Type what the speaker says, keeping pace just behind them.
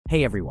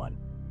Hey everyone,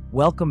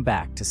 welcome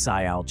back to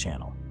SciOwl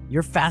Channel.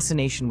 Your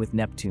fascination with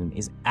Neptune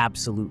is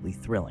absolutely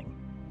thrilling.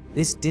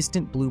 This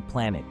distant blue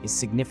planet is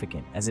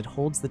significant as it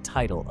holds the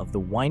title of the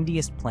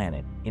windiest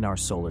planet in our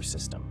solar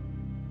system.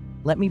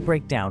 Let me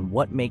break down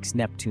what makes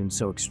Neptune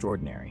so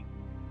extraordinary.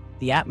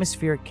 The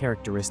atmospheric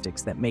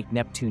characteristics that make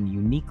Neptune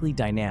uniquely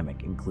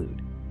dynamic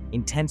include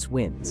intense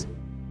winds.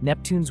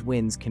 Neptune's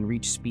winds can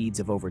reach speeds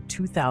of over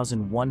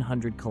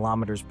 2,100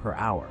 kilometers per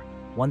hour,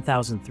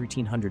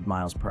 1,300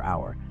 miles per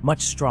hour,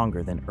 much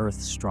stronger than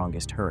Earth's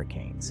strongest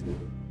hurricanes.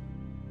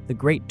 The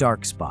Great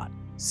Dark Spot.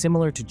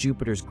 Similar to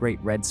Jupiter's Great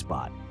Red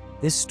Spot,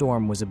 this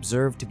storm was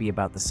observed to be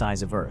about the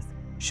size of Earth,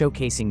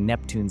 showcasing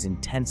Neptune's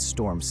intense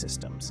storm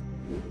systems.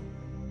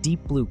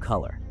 Deep blue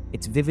color.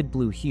 Its vivid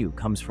blue hue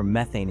comes from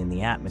methane in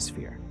the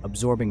atmosphere,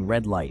 absorbing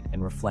red light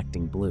and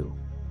reflecting blue.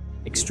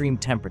 Extreme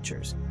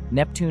temperatures.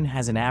 Neptune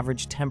has an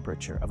average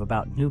temperature of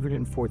about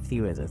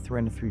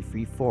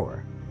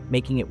 334,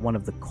 making it one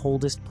of the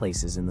coldest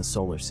places in the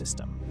solar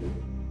system.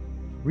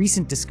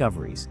 Recent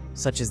discoveries,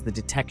 such as the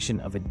detection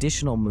of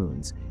additional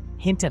moons,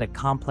 hint at a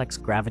complex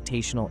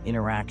gravitational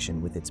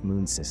interaction with its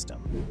moon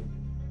system.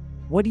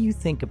 What do you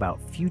think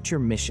about future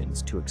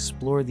missions to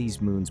explore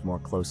these moons more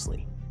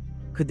closely?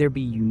 Could there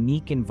be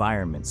unique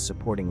environments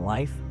supporting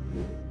life?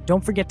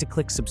 Don't forget to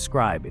click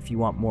subscribe if you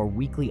want more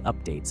weekly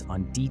updates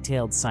on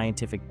detailed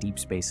scientific deep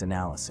space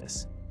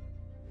analysis.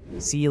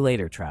 See you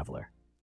later, traveler.